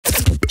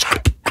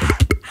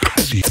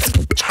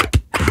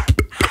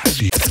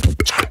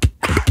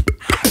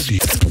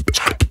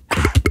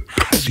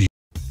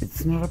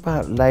not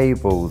about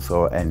labels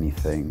or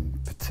anything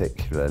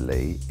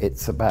particularly.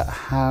 It's about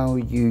how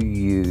you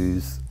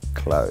use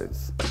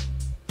clothes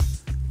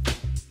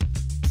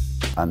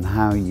and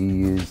how you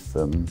use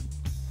them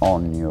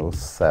on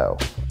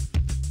yourself.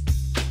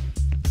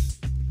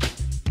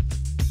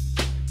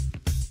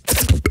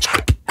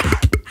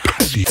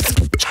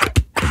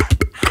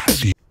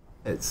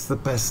 It's the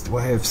best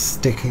way of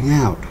sticking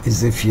out,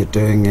 is if you're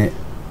doing it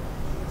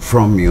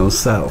from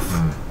yourself.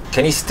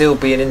 Can you still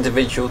be an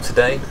individual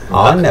today?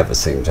 I never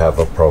seem to have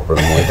a problem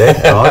with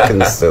it. I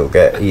can still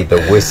get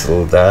either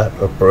whistled at,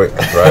 a brick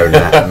thrown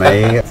at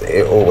me.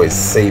 It always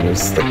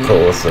seems the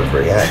cause of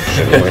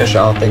reaction, which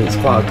I think is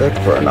quite good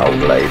for an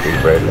old lady,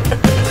 really.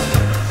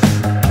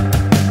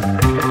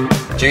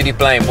 Judy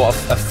Blame, what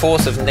a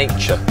force of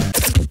nature.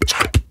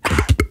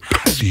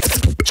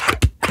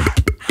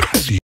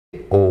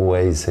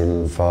 Always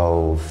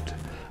involved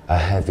a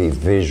heavy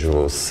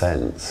visual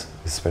sense,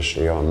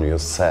 especially on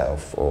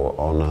yourself or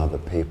on other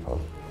people.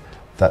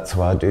 That's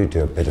why I do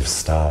a bit of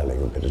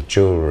styling, a bit of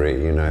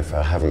jewellery. You know, if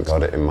I haven't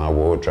got it in my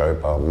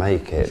wardrobe, I'll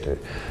make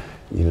it.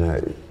 You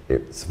know,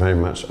 it's very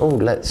much, oh,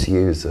 let's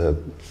use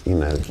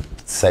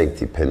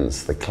safety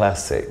pins, the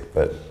classic,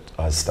 but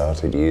I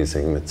started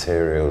using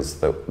materials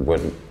that were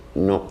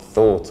not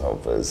thought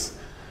of as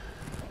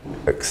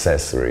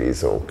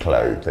accessories or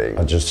clothing.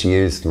 I just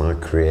used my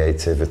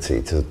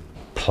creativity to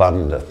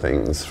plunder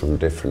things from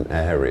different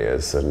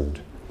areas and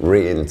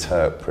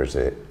reinterpret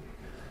it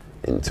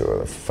into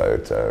a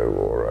photo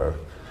or an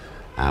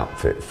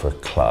outfit for a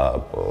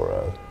club or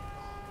a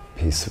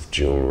piece of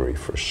jewellery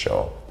for a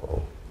shop.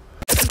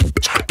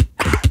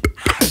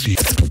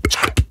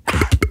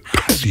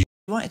 He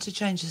wanted to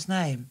change his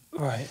name.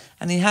 Right.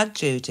 And he had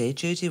Judy.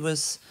 Judy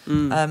was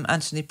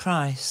Anthony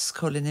Price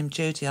calling him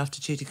Judy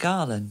after Judy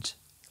Garland.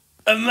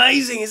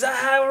 Amazing, is that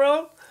how we're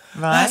on?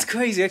 Right. That's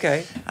crazy,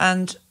 okay.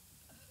 And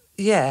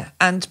yeah,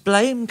 and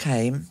Blame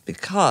came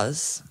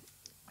because,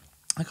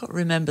 I got to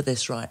remember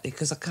this rightly,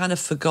 because I kind of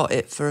forgot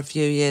it for a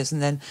few years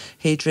and then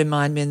he'd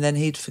remind me and then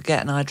he'd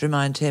forget and I'd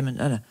remind him.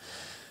 And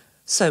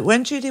So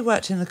when Judy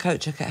worked in the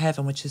Coat Check at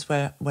Heaven, which is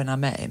when I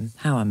met him,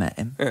 how I met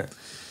him,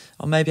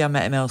 or maybe I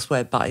met him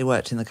elsewhere, but he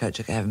worked in the Coat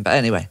Check at Heaven. But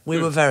anyway,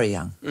 we were very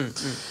young.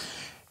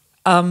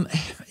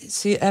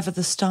 See, Ever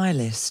the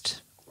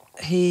stylist,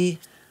 he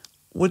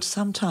would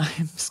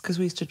sometimes, because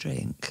we used to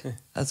drink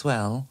as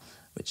well,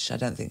 which I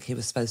don't think he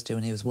was supposed to do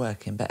when he was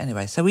working, but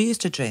anyway, so we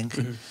used to drink,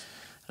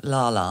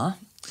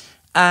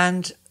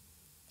 and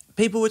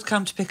people would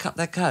come to pick up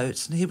their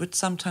coats and he would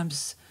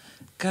sometimes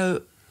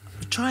go,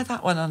 try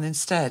that one on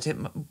instead,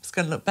 it's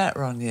going to look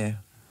better on you.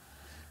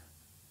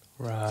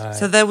 Right.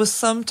 So there was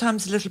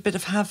sometimes a little bit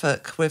of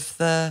havoc with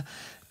the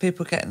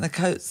people getting the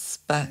coats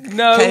back.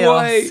 No Chaos,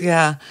 way.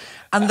 yeah.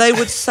 And they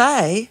would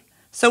say,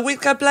 so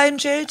we'd go, blame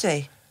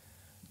Judy.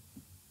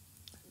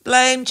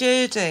 Blame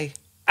Judy.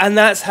 And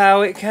that's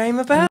how it came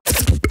about?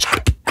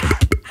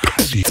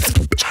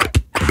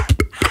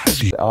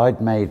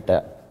 I'd made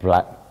that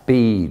black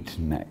bead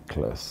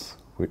necklace,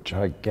 which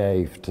I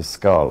gave to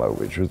Scarlett,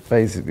 which was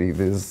basically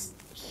this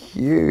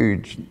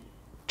huge,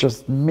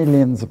 just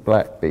millions of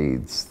black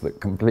beads that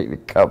completely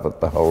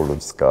covered the whole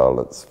of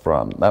Scarlett's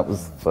front. That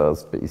was the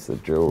first piece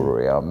of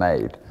jewellery I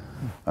made.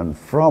 And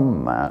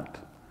from that,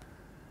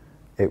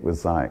 it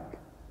was like,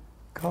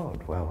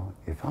 God, well,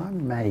 if I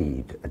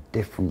made a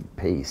different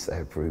piece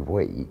every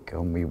week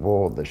and we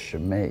wore the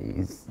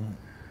chemise,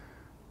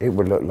 it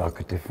would look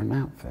like a different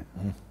outfit.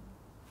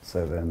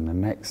 So then the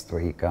next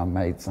week I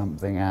made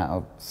something out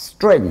of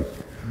string.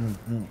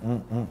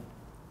 And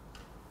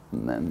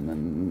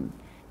then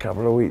a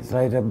couple of weeks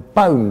later,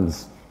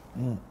 bones.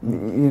 You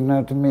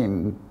know what I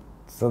mean?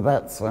 So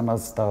that's when I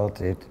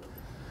started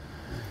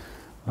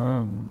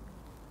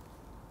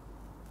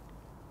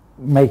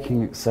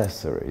making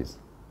accessories.